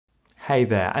Hey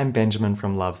there, I'm Benjamin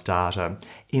from Loves Data.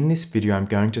 In this video, I'm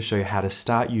going to show you how to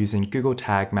start using Google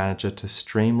Tag Manager to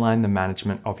streamline the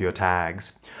management of your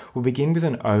tags. We'll begin with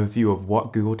an overview of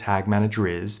what Google Tag Manager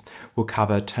is. We'll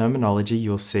cover terminology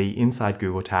you'll see inside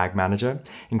Google Tag Manager,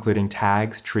 including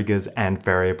tags, triggers, and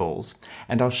variables.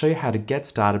 And I'll show you how to get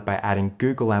started by adding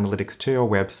Google Analytics to your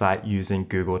website using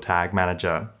Google Tag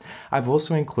Manager. I've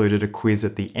also included a quiz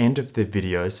at the end of the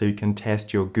video so you can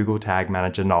test your Google Tag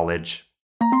Manager knowledge.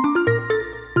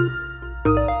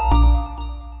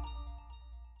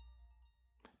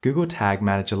 Google Tag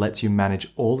Manager lets you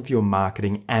manage all of your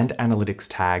marketing and analytics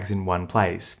tags in one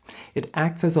place. It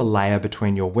acts as a layer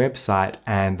between your website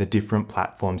and the different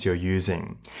platforms you're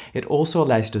using. It also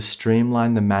allows you to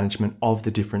streamline the management of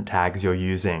the different tags you're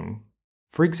using.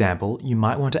 For example, you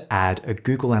might want to add a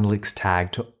Google Analytics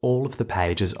tag to all of the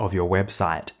pages of your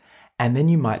website, and then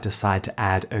you might decide to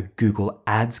add a Google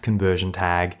Ads conversion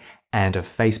tag and a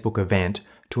Facebook event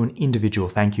to an individual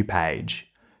thank you page.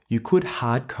 You could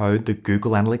hard code the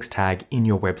Google Analytics tag in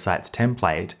your website's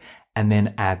template and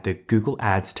then add the Google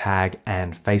Ads tag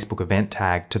and Facebook event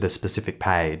tag to the specific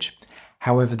page.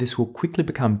 However, this will quickly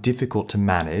become difficult to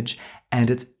manage and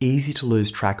it's easy to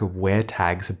lose track of where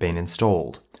tags have been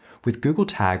installed. With Google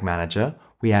Tag Manager,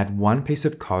 we add one piece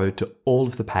of code to all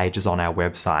of the pages on our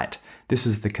website. This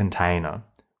is the container.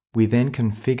 We then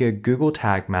configure Google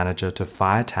Tag Manager to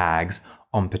fire tags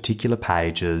on particular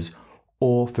pages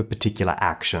or for particular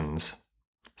actions.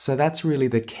 So that's really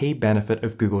the key benefit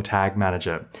of Google Tag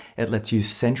Manager. It lets you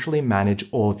centrally manage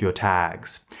all of your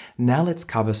tags. Now let's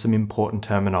cover some important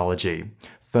terminology.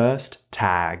 First,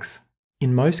 tags.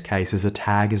 In most cases, a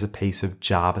tag is a piece of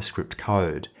JavaScript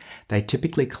code. They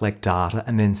typically collect data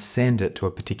and then send it to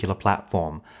a particular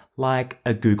platform, like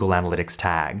a Google Analytics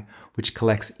tag, which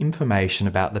collects information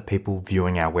about the people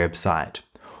viewing our website.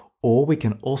 Or we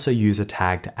can also use a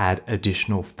tag to add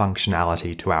additional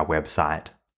functionality to our website.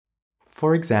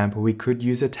 For example, we could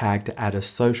use a tag to add a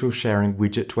social sharing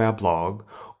widget to our blog,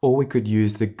 or we could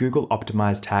use the Google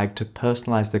Optimize tag to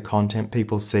personalize the content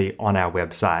people see on our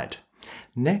website.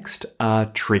 Next are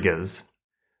triggers.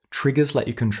 Triggers let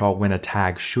you control when a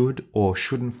tag should or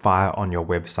shouldn't fire on your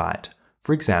website.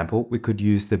 For example, we could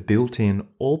use the built-in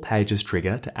All Pages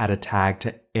trigger to add a tag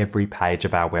to every page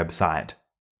of our website.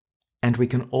 And we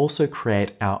can also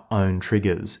create our own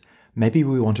triggers. Maybe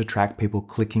we want to track people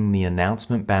clicking the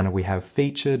announcement banner we have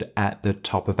featured at the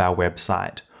top of our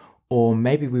website. Or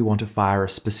maybe we want to fire a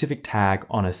specific tag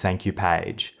on a thank you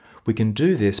page. We can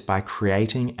do this by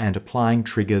creating and applying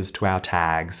triggers to our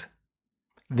tags.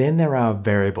 Then there are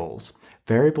variables.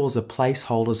 Variables are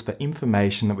placeholders for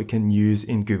information that we can use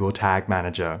in Google Tag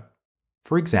Manager.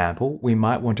 For example, we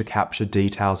might want to capture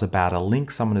details about a link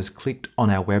someone has clicked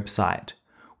on our website.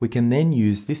 We can then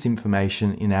use this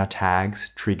information in our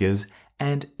tags, triggers,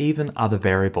 and even other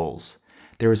variables.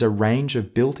 There is a range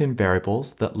of built-in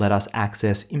variables that let us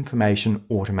access information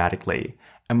automatically,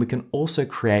 and we can also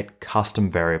create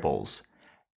custom variables.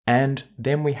 And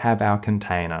then we have our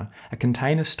container. A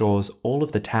container stores all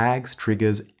of the tags,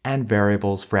 triggers, and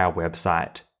variables for our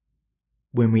website.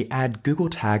 When we add Google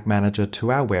Tag Manager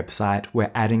to our website,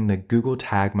 we're adding the Google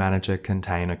Tag Manager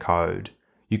container code.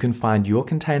 You can find your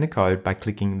container code by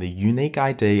clicking the unique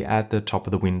ID at the top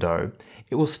of the window.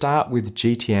 It will start with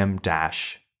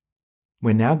GTM-.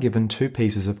 We're now given two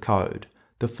pieces of code.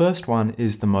 The first one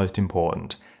is the most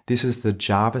important. This is the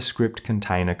JavaScript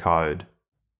container code.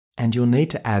 And you'll need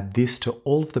to add this to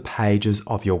all of the pages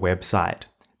of your website.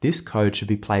 This code should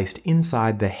be placed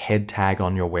inside the head tag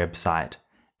on your website,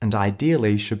 and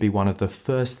ideally should be one of the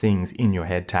first things in your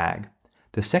head tag.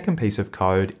 The second piece of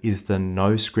code is the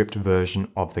no-script version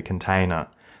of the container.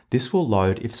 This will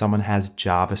load if someone has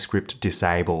JavaScript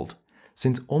disabled.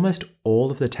 Since almost all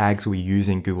of the tags we use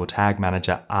in Google Tag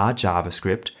Manager are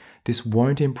JavaScript, this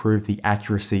won't improve the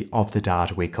accuracy of the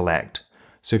data we collect.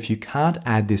 So if you can't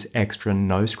add this extra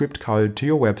no-script code to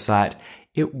your website,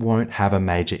 it won't have a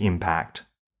major impact.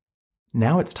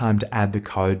 Now it's time to add the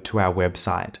code to our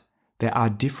website. There are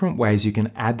different ways you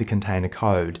can add the container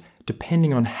code,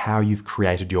 depending on how you've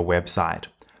created your website.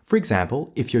 For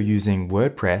example, if you're using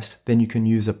WordPress, then you can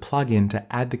use a plugin to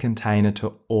add the container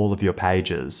to all of your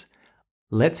pages.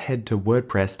 Let's head to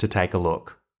WordPress to take a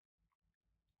look.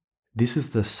 This is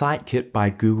the Sitekit by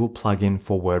Google plugin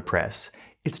for WordPress.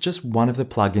 It's just one of the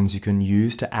plugins you can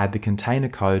use to add the container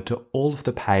code to all of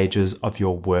the pages of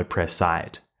your WordPress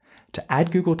site. To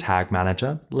add Google Tag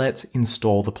Manager, let's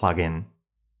install the plugin.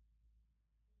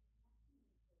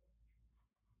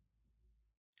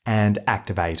 And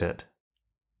activate it.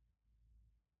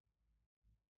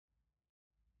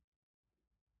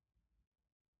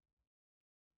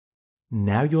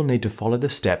 Now you'll need to follow the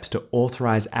steps to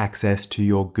authorize access to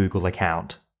your Google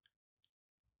account.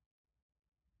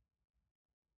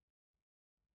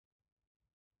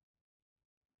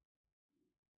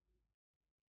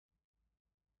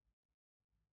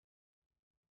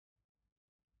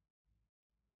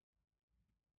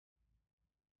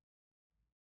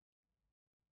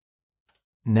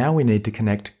 Now we need to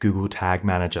connect Google Tag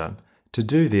Manager. To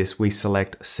do this, we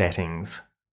select Settings,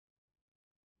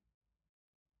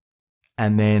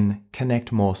 and then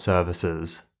Connect More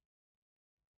Services.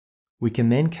 We can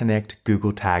then connect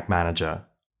Google Tag Manager.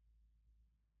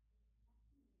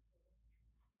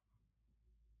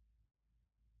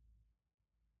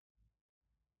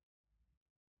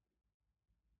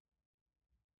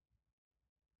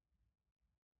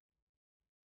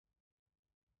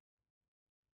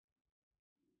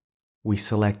 We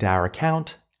select our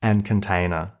account and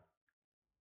container.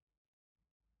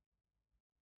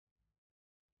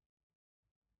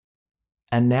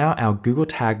 And now our Google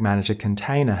Tag Manager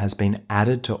container has been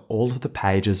added to all of the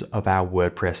pages of our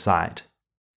WordPress site.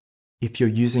 If you're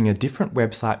using a different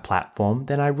website platform,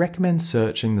 then I recommend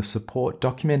searching the support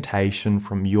documentation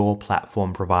from your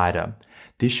platform provider.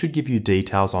 This should give you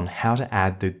details on how to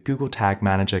add the Google Tag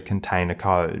Manager container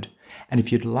code. And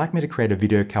if you'd like me to create a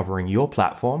video covering your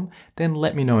platform, then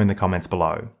let me know in the comments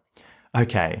below.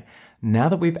 Okay, now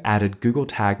that we've added Google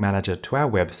Tag Manager to our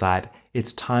website,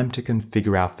 it's time to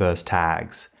configure our first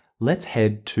tags. Let's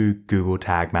head to Google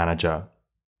Tag Manager.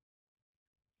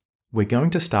 We're going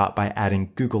to start by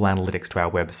adding Google Analytics to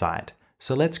our website.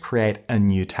 So let's create a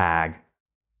new tag.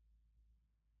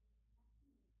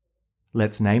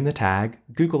 Let's name the tag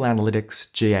Google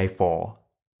Analytics GA4.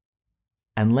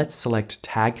 And let's select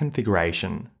Tag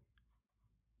Configuration.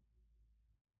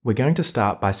 We're going to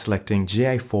start by selecting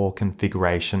GA4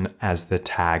 configuration as the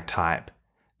tag type.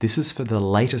 This is for the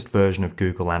latest version of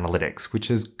Google Analytics,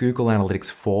 which is Google Analytics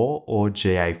 4 or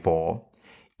GA4.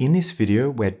 In this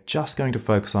video, we're just going to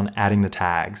focus on adding the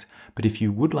tags, but if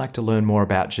you would like to learn more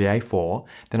about GA4,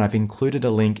 then I've included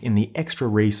a link in the extra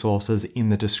resources in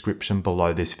the description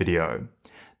below this video.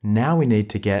 Now we need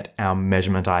to get our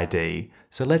measurement ID,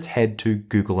 so let's head to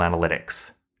Google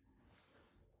Analytics.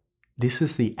 This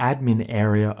is the admin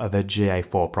area of a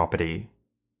GA4 property,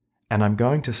 and I'm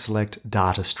going to select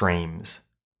Data Streams.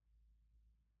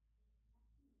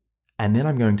 And then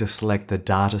I'm going to select the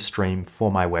data stream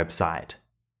for my website.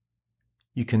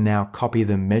 You can now copy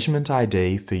the measurement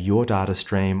ID for your data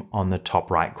stream on the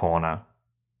top right corner.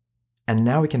 And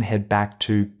now we can head back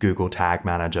to Google Tag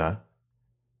Manager.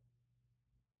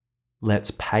 Let's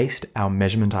paste our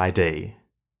measurement ID.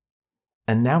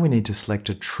 And now we need to select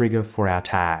a trigger for our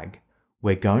tag.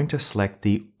 We're going to select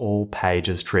the All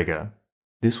Pages trigger.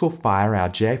 This will fire our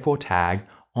GA4 tag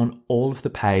on all of the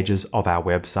pages of our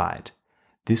website.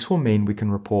 This will mean we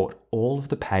can report all of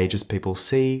the pages people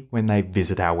see when they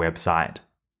visit our website.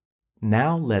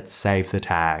 Now let's save the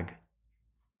tag.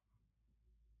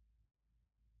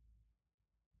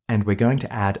 And we're going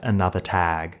to add another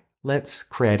tag. Let's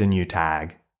create a new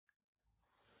tag.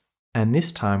 And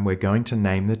this time we're going to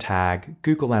name the tag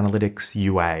Google Analytics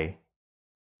UA.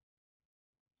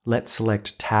 Let's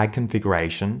select Tag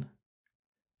Configuration,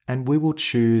 and we will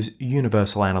choose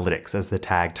Universal Analytics as the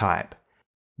tag type.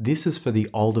 This is for the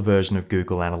older version of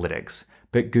Google Analytics,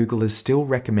 but Google is still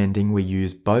recommending we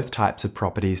use both types of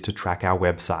properties to track our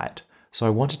website, so I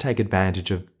want to take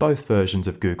advantage of both versions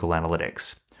of Google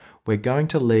Analytics. We're going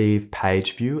to leave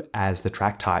Page View as the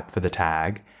track type for the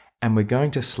tag, and we're going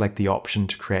to select the option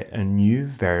to create a new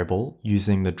variable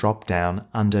using the drop-down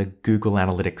under Google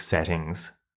Analytics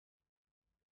Settings.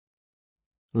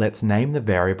 Let's name the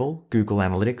variable Google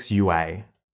Analytics UA.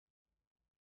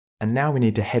 And now we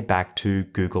need to head back to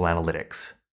Google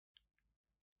Analytics.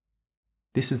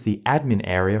 This is the admin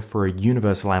area for a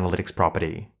Universal Analytics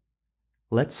property.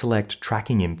 Let's select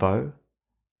Tracking Info,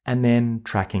 and then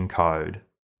Tracking Code.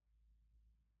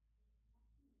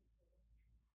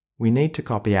 We need to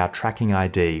copy our tracking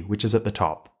ID, which is at the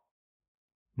top.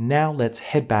 Now let's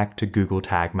head back to Google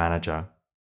Tag Manager.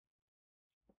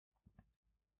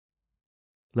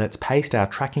 Let's paste our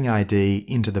tracking ID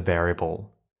into the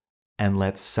variable, and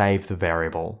let's save the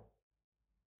variable.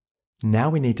 Now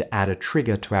we need to add a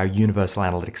trigger to our Universal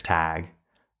Analytics tag.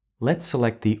 Let's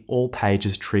select the All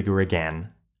Pages trigger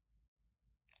again,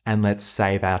 and let's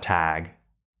save our tag.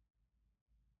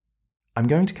 I'm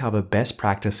going to cover best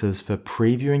practices for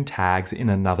previewing tags in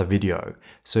another video,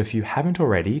 so if you haven't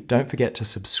already, don't forget to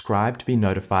subscribe to be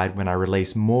notified when I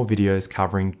release more videos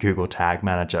covering Google Tag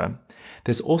Manager.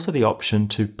 There's also the option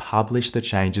to publish the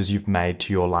changes you've made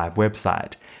to your live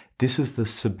website. This is the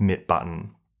Submit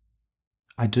button.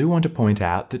 I do want to point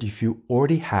out that if you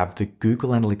already have the Google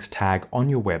Analytics tag on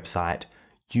your website,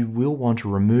 you will want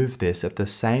to remove this at the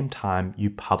same time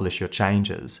you publish your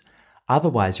changes.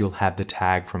 Otherwise, you'll have the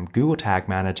tag from Google Tag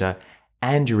Manager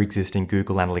and your existing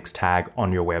Google Analytics tag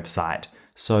on your website.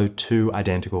 So two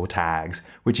identical tags,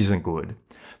 which isn't good.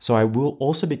 So I will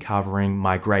also be covering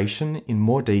migration in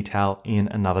more detail in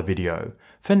another video.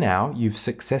 For now, you've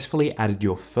successfully added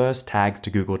your first tags to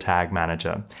Google Tag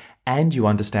Manager, and you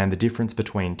understand the difference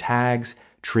between tags,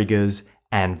 triggers,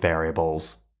 and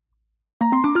variables.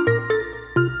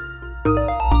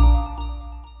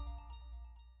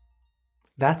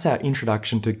 That's our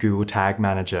introduction to Google Tag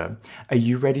Manager. Are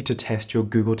you ready to test your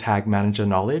Google Tag Manager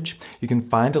knowledge? You can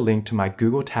find a link to my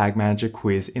Google Tag Manager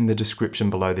quiz in the description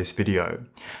below this video.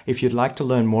 If you'd like to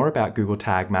learn more about Google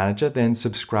Tag Manager, then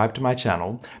subscribe to my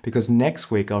channel, because next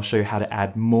week I'll show you how to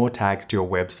add more tags to your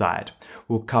website.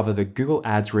 We'll cover the Google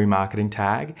Ads remarketing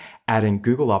tag, adding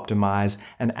Google Optimize,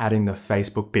 and adding the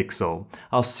Facebook Pixel.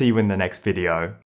 I'll see you in the next video.